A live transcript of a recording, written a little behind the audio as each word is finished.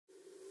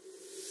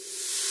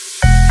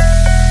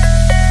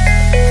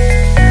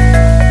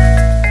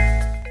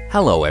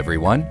Hello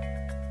everyone!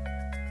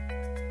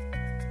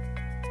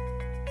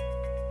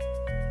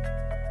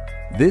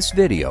 This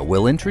video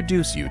will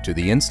introduce you to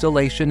the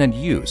installation and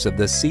use of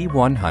the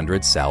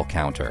C100 cell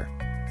counter.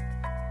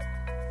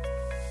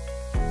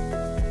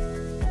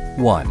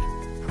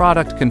 1.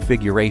 Product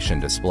configuration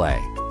display.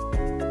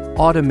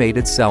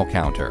 Automated cell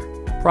counter.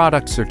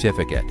 Product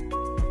certificate.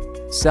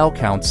 Cell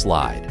count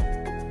slide.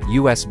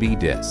 USB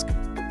disk.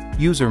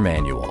 User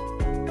manual.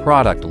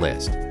 Product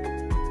list.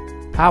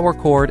 Power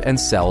cord and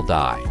cell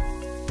die.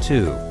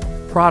 2.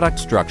 Product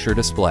structure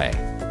display.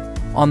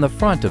 On the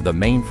front of the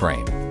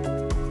mainframe,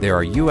 there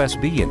are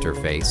USB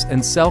interface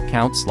and cell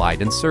count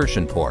slide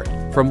insertion port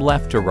from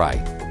left to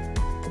right.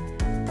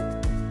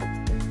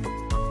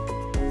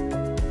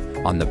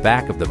 On the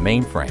back of the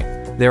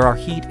mainframe, there are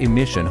heat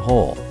emission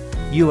hole,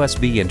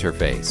 USB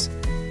interface,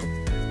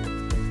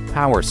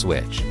 power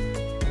switch,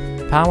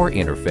 power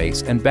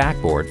interface and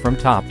backboard from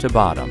top to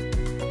bottom.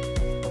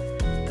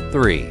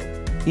 3.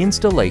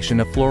 Installation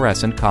of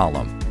fluorescent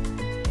column.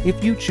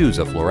 If you choose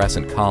a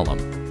fluorescent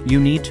column, you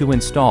need to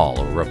install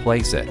or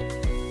replace it.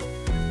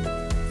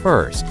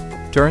 First,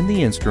 turn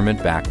the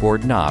instrument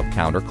backboard knob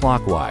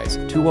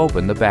counterclockwise to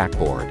open the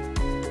backboard.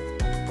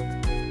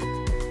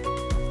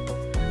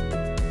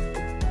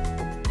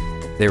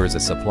 There is a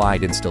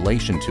supplied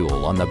installation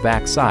tool on the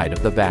back side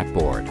of the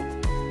backboard.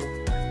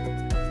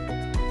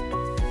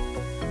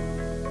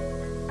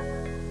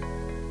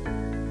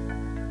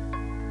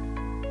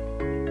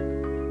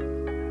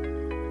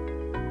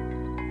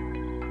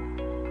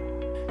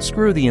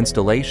 Screw the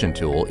installation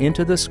tool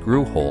into the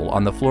screw hole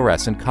on the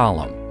fluorescent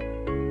column.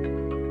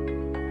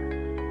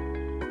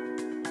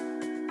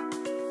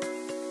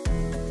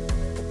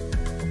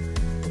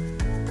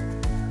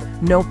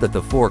 Note that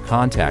the 4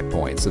 contact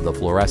points of the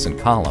fluorescent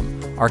column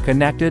are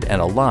connected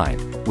and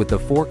aligned with the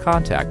 4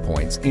 contact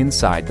points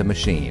inside the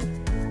machine.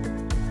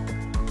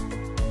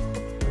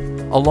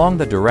 Along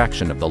the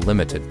direction of the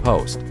limited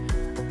post,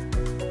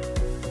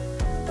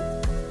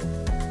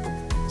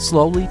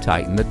 slowly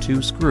tighten the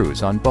 2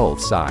 screws on both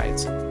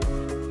sides.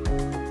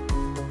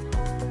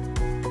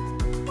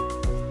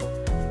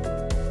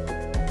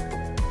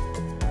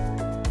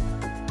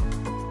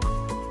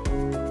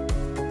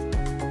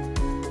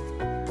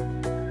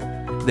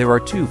 There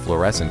are 2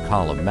 fluorescent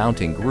column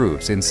mounting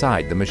grooves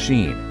inside the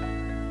machine,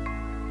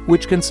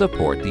 which can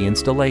support the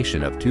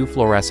installation of 2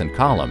 fluorescent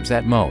columns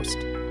at most.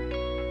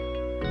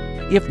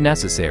 If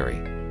necessary,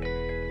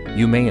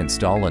 you may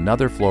install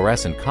another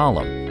fluorescent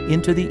column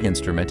into the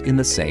instrument in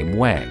the same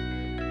way,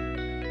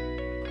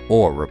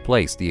 or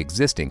replace the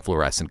existing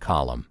fluorescent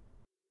column.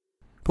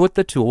 Put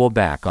the tool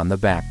back on the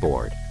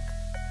backboard.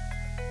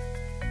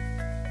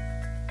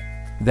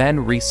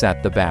 Then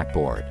reset the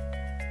backboard.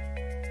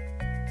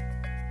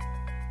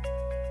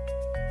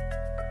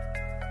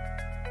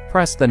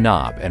 Press the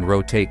knob and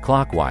rotate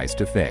clockwise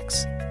to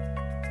fix.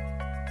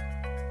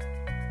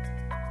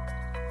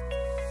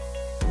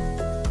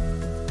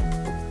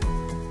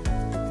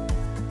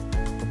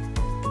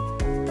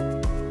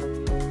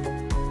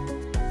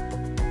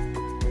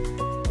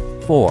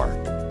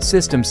 Four,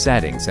 system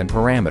settings and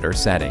parameter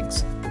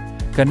settings.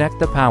 Connect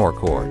the power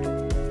cord.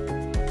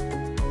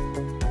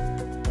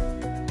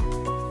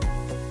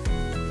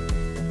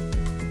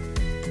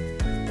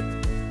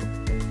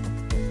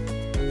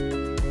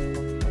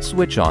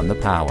 Switch on the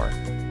power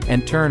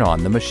and turn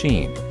on the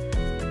machine.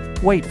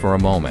 Wait for a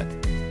moment.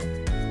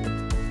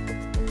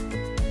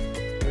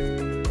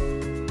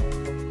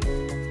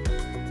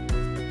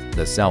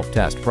 The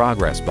self-test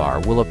progress bar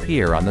will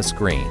appear on the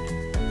screen.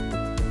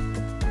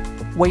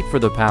 Wait for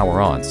the power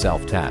on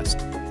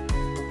self-test.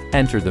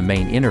 Enter the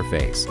main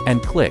interface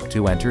and click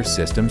to enter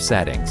system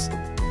settings.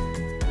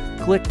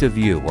 Click to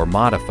view or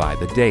modify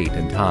the date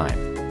and time.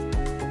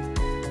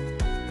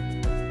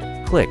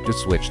 Click to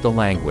switch the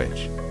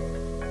language.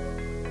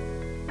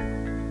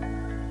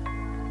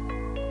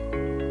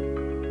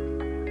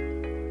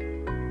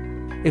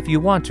 If you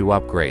want to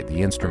upgrade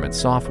the instrument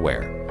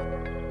software,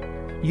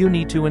 you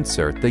need to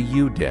insert the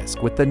U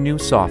disk with the new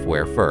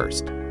software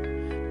first.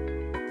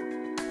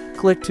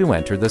 Click to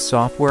enter the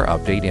software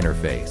update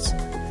interface.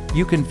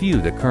 You can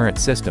view the current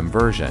system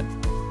version.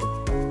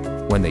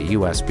 When the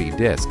USB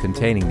disk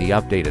containing the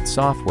updated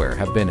software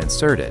have been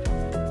inserted,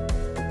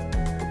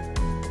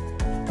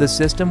 the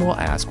system will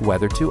ask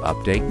whether to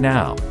update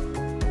now.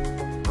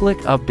 Click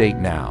Update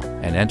Now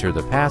and enter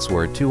the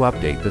password to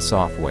update the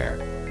software.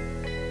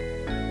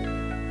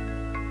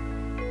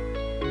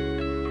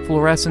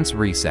 Fluorescence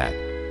reset.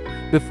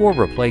 Before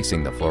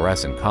replacing the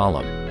fluorescent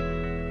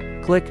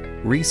column, click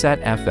Reset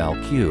FL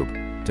Cube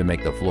to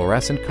make the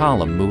fluorescent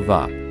column move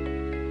up.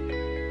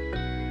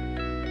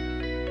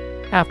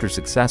 After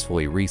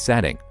successfully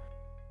resetting,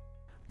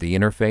 the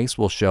interface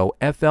will show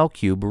FL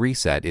Cube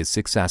reset is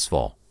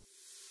successful.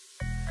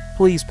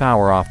 Please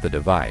power off the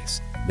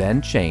device,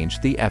 then change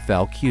the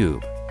FL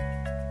Cube.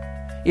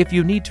 If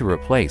you need to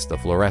replace the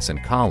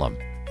fluorescent column,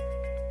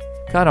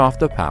 cut off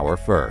the power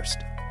first.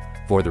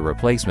 For the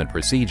replacement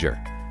procedure,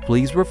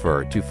 please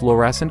refer to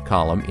fluorescent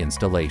column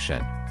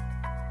installation.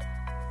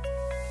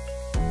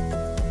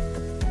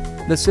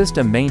 The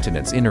system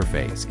maintenance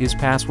interface is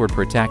password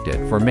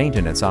protected for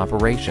maintenance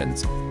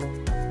operations.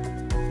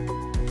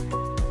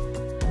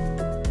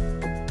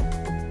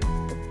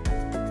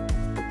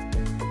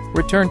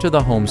 Return to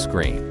the home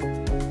screen.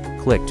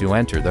 Click to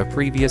enter the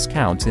previous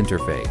counts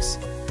interface.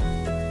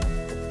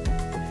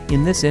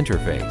 In this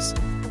interface,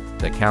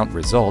 the count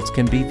results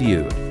can be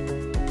viewed,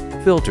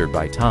 filtered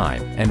by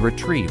time, and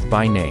retrieved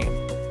by name.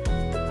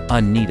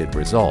 Unneeded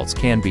results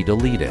can be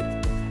deleted.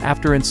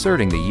 After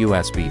inserting the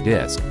USB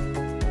disk,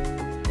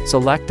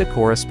 select the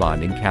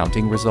corresponding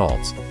counting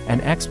results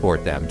and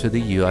export them to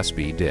the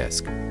USB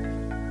disk.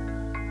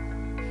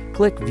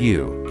 Click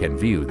View can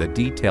view the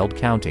detailed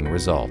counting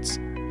results.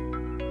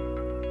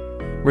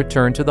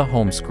 Return to the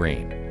home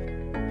screen.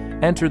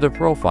 Enter the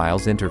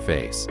Profiles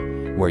interface,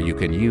 where you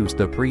can use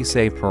the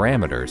pre-saved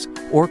parameters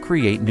or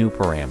create new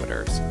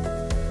parameters.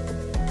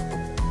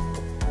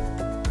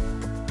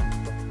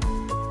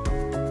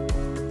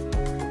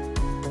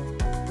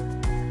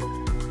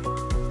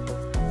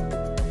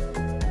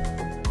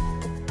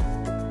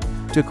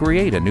 To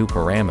create a new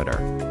parameter,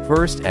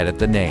 first edit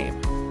the name.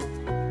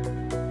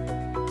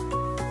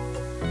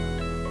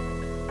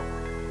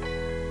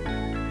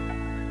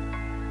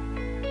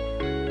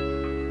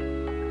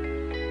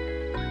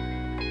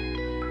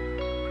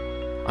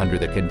 Under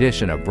the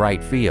condition of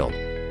bright field,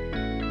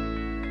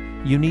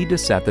 you need to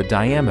set the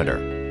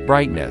diameter,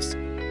 brightness,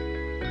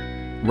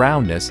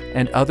 roundness,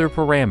 and other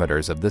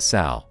parameters of the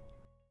cell.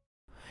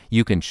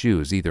 You can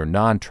choose either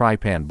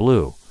non-trypan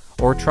blue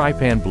or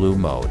trypan blue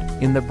mode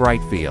in the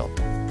bright field.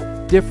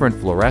 Different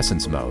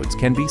fluorescence modes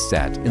can be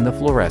set in the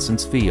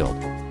fluorescence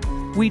field.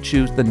 We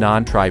choose the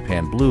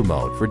non-trypan blue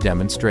mode for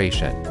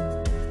demonstration.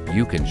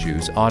 You can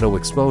choose auto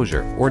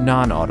exposure or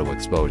non-auto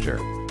exposure.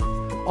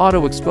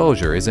 Auto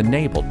exposure is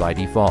enabled by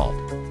default.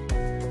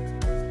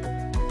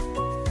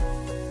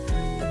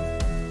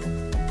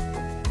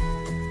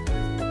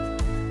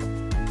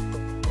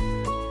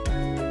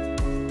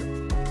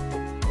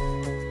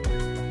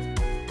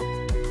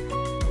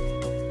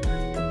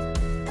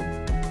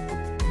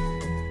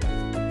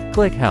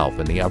 Click Help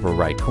in the upper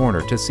right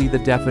corner to see the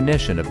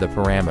definition of the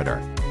parameter.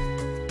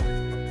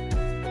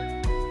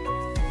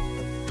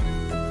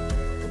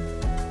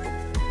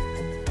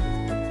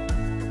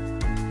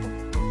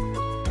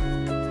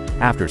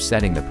 After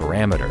setting the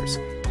parameters,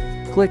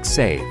 click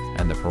Save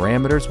and the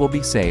parameters will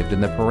be saved in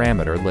the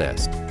parameter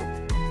list.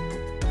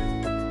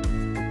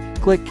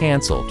 Click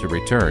Cancel to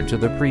return to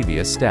the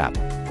previous step.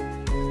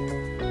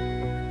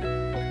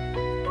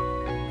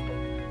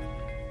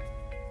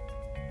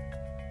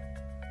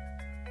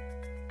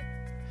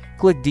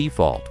 Click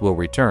Default will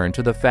return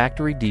to the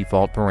factory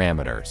default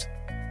parameters.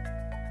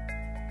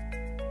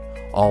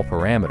 All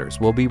parameters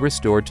will be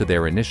restored to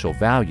their initial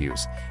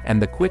values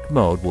and the quick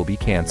mode will be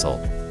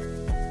canceled.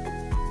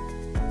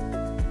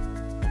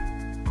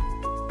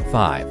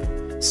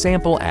 5.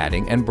 Sample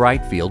adding and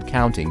bright field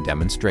counting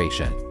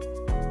demonstration.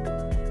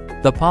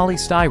 The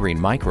polystyrene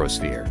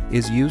microsphere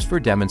is used for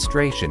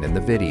demonstration in the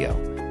video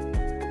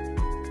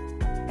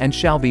and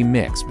shall be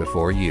mixed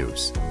before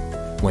use.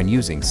 When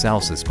using cell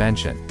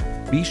suspension,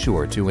 be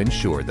sure to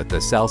ensure that the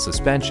cell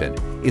suspension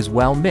is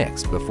well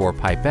mixed before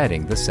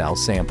pipetting the cell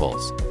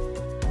samples.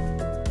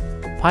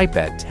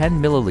 Pipette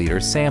 10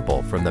 milliliter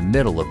sample from the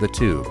middle of the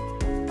tube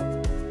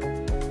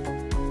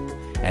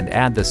and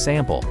add the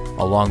sample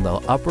along the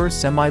upper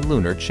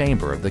semilunar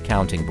chamber of the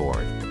counting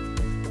board.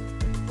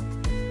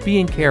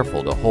 Being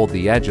careful to hold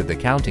the edge of the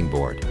counting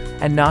board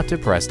and not to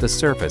press the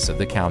surface of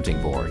the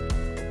counting board.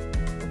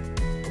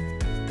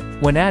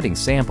 When adding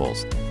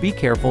samples, be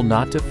careful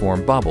not to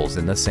form bubbles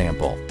in the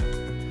sample.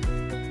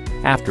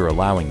 After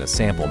allowing the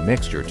sample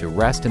mixture to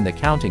rest in the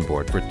counting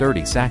board for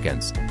 30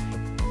 seconds,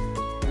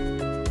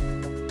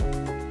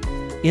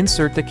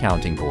 insert the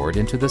counting board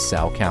into the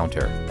cell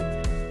counter.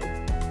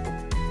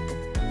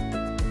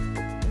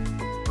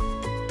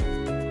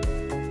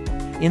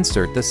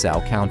 Insert the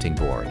cell counting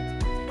board.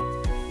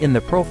 In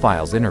the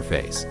Profiles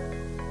interface,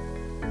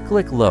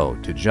 click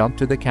Load to jump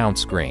to the count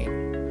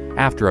screen.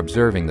 After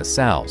observing the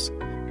cells,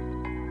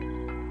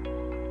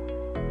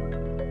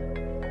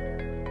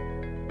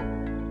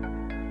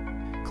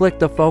 click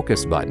the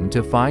Focus button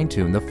to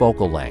fine-tune the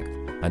focal length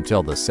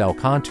until the cell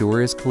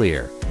contour is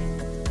clear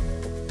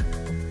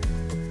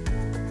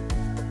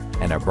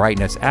and a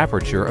brightness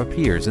aperture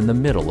appears in the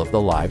middle of the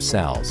live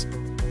cells.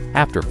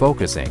 After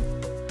focusing,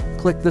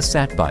 click the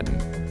Set button.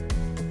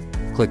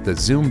 Click the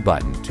Zoom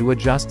button to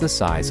adjust the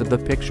size of the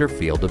picture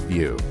field of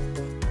view.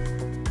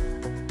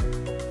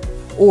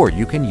 Or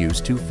you can use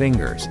 2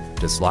 fingers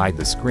to slide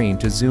the screen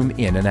to zoom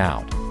in and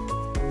out.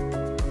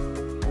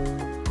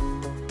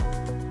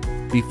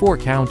 Before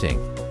counting,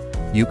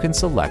 you can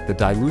select the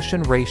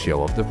dilution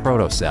ratio of the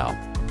protocell.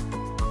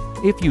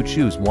 If you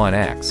choose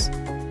 1x,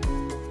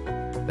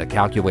 the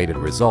calculated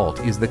result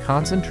is the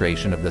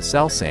concentration of the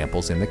cell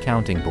samples in the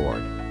counting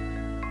board.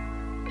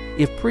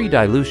 If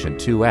pre-dilution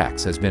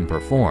 2x has been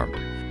performed,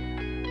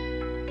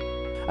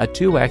 a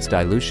 2x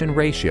dilution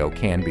ratio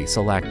can be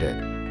selected,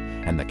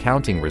 and the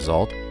counting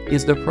result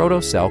is the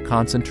protocell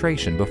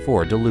concentration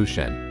before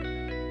dilution.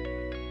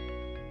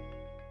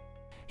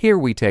 Here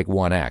we take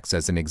 1x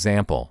as an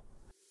example.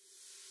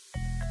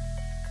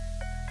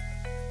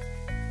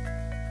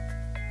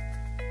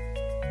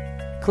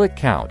 Click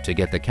Count to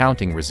get the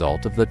counting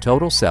result of the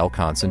total cell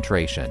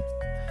concentration.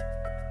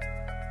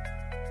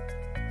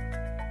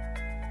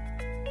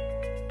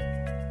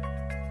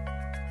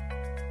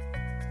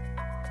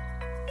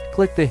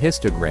 Click the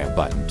histogram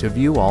button to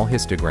view all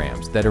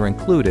histograms that are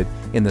included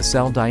in the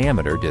cell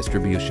diameter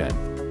distribution.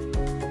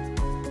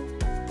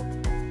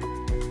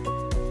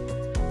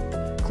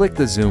 Click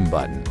the Zoom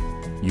button.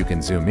 You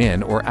can zoom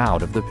in or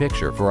out of the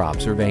picture for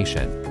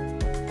observation.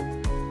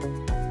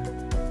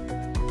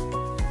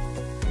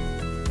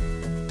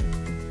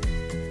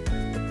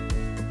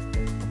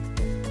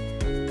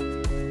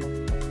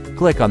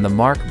 Click on the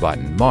Mark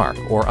button, mark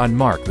or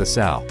unmark the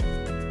cell.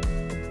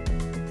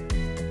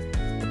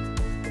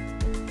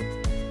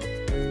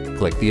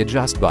 Click the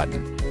Adjust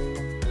button.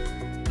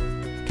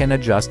 Can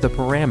adjust the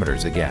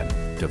parameters again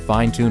to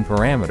fine-tune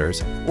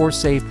parameters or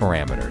save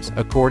parameters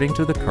according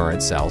to the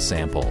current cell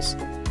samples.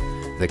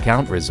 The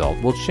count result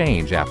will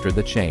change after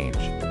the change.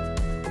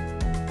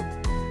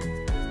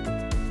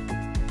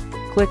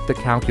 Click the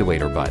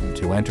Calculator button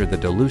to enter the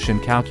dilution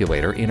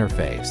calculator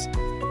interface.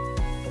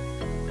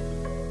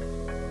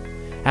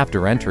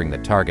 After entering the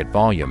target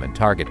volume and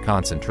target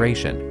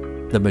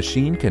concentration, the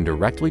machine can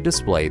directly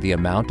display the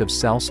amount of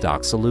cell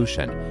stock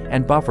solution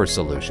and buffer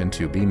solution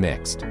to be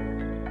mixed.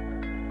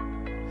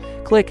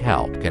 Click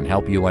Help can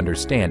help you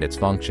understand its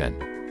function.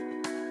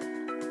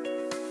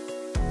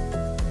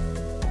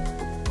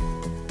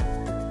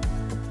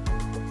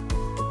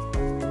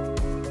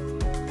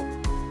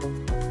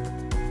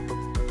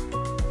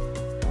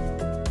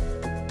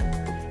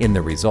 In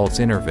the Results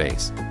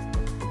interface,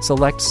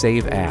 select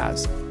Save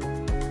As.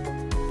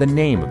 The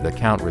name of the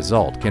count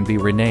result can be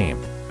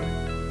renamed.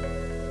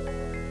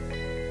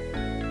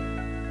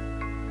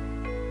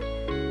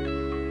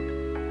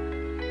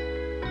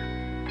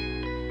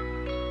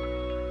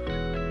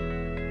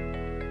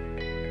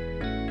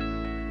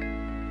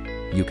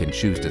 You can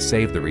choose to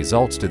save the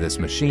results to this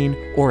machine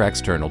or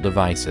external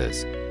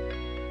devices.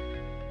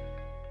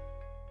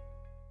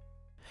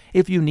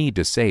 If you need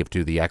to save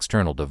to the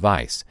external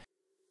device,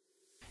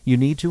 you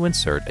need to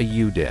insert a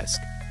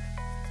U-disk.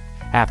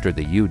 After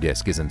the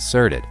U-disk is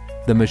inserted,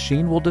 the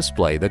machine will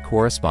display the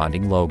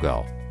corresponding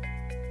logo.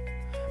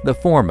 The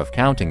form of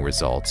counting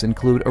results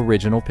include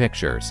original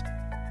pictures,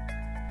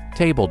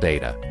 table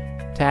data,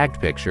 tagged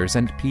pictures,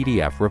 and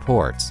PDF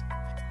reports.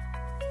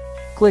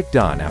 Click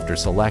Done after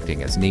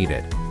selecting as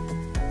needed.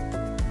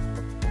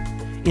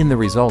 In the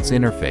Results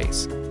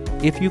interface,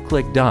 if you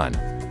click Done,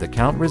 the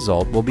count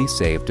result will be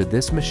saved to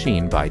this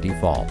machine by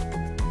default.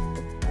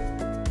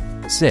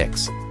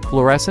 6.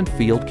 Fluorescent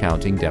Field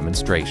Counting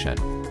Demonstration.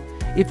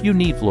 If you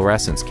need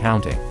fluorescence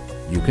counting,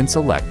 you can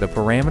select the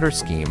parameter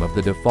scheme of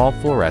the default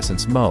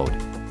fluorescence mode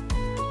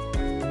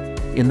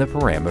in the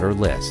parameter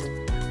list,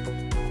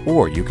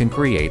 or you can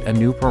create a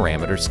new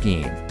parameter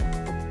scheme,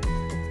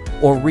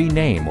 or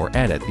rename or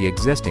edit the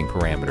existing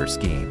parameter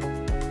scheme.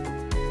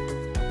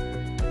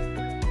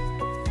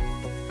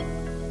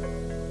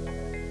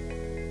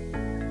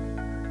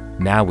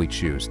 Now we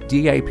choose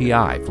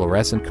DAPI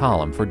Fluorescent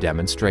Column for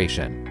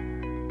demonstration.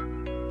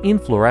 In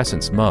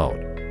fluorescence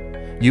mode,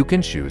 you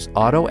can choose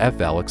Auto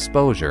FL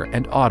Exposure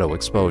and Auto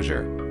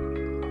Exposure.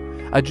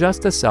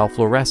 Adjust the cell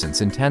fluorescence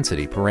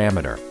intensity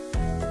parameter.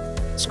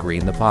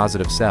 Screen the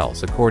positive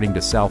cells according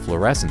to cell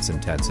fluorescence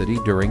intensity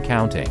during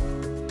counting.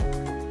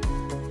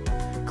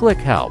 Click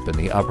Help in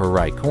the upper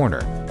right corner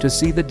to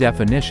see the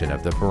definition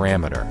of the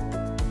parameter.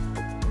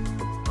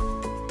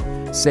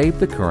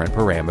 Save the current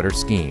parameter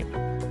scheme.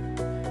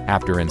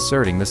 After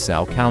inserting the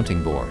cell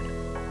counting board,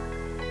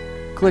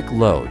 click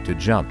Load to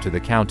jump to the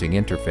counting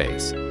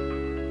interface.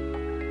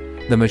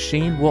 The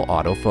machine will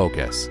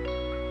autofocus.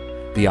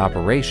 The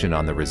operation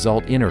on the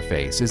result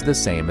interface is the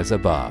same as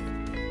above.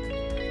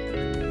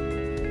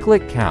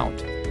 Click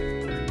Count.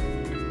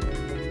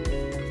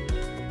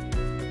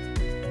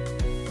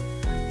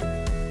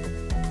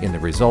 In the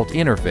result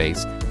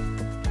interface,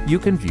 you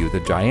can view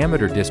the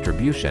diameter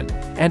distribution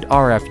and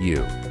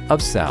RFU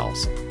of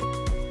cells.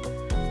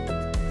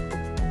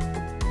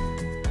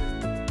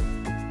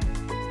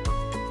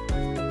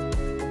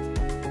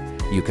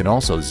 You can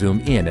also zoom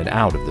in and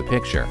out of the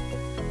picture.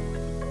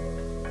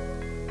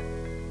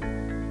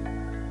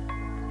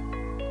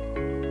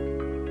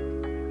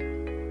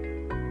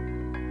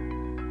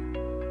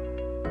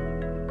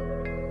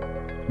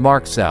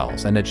 Mark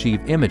cells and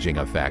achieve imaging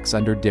effects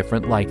under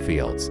different light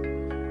fields.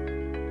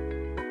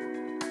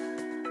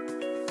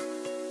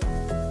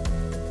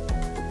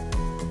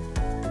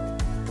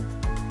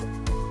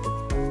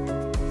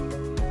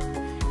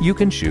 You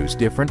can choose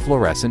different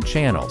fluorescent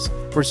channels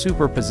for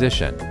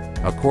superposition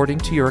according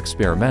to your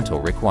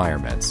experimental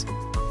requirements.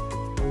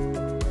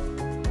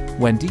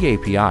 When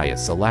DAPI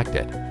is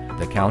selected,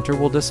 the counter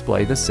will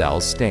display the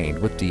cells stained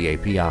with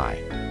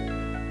DAPI.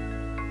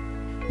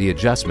 The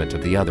adjustment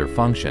of the other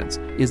functions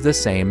is the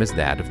same as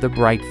that of the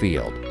bright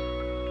field.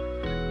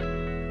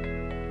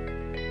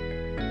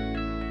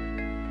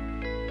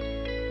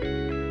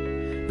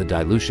 The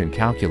dilution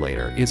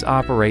calculator is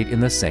operate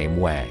in the same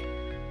way.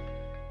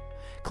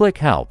 Click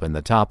Help in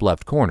the top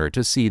left corner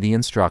to see the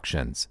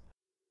instructions.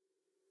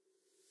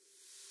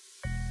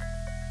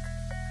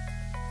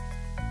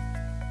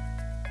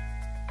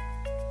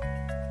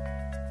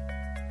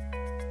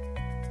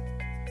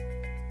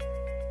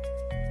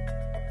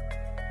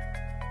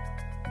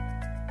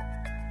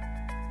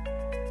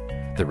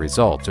 The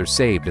results are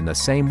saved in the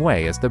same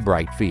way as the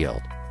bright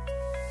field.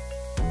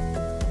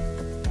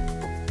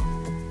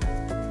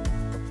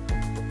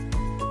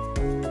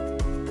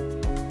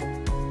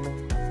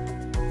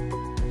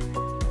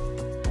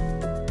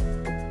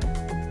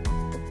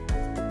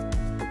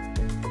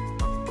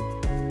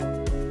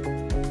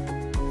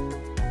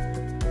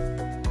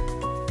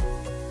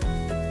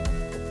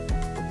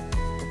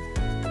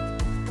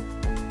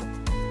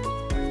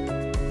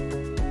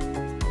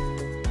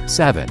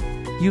 Seven.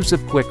 Use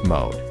of Quick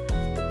Mode.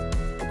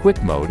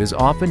 Quick Mode is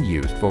often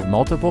used for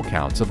multiple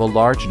counts of a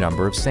large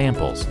number of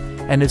samples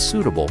and is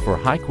suitable for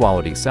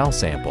high-quality cell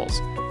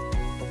samples.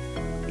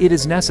 It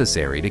is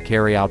necessary to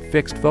carry out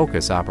fixed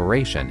focus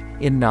operation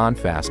in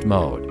non-fast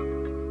mode.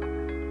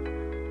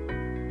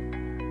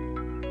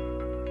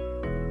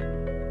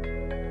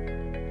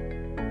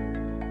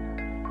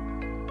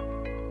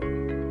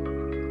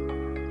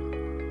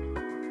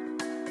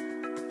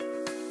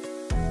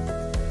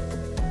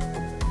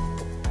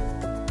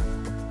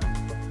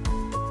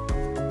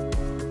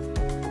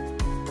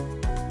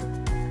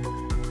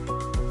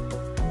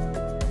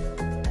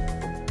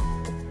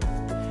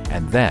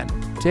 And then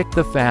tick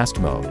the Fast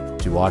Mode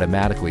to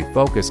automatically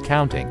focus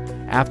counting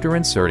after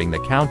inserting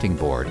the counting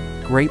board,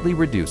 greatly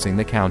reducing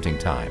the counting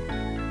time.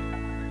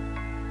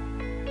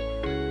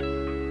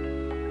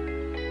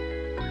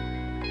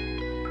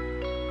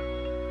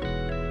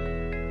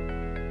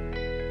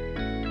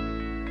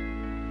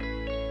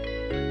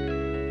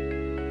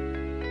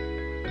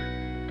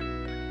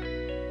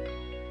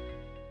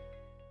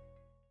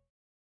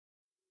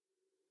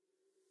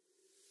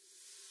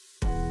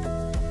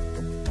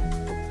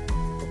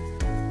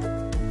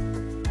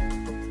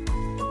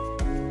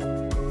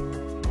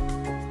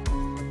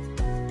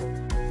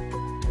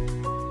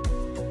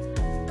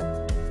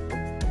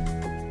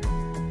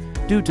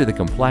 Due to the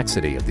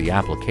complexity of the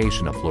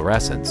application of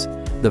fluorescence,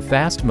 the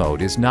fast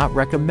mode is not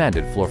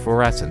recommended for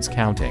fluorescence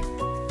counting.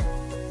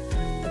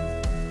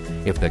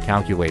 If the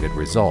calculated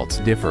results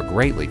differ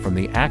greatly from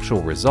the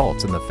actual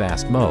results in the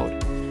fast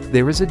mode,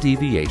 there is a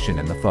deviation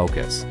in the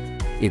focus.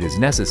 It is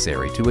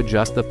necessary to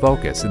adjust the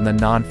focus in the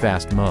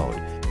non-fast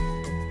mode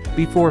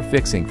before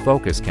fixing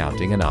focus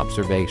counting and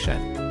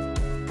observation.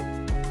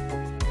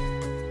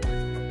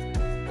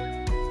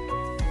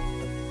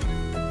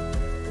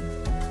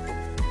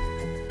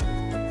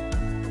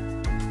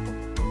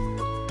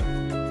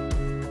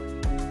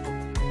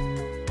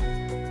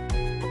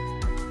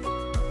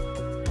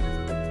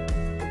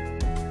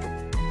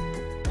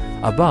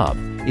 Above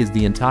is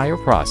the entire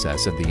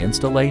process of the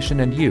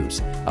installation and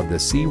use of the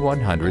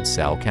C100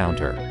 cell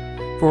counter.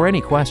 For any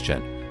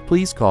question,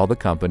 please call the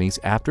company's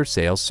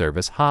after-sales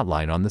service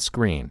hotline on the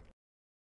screen.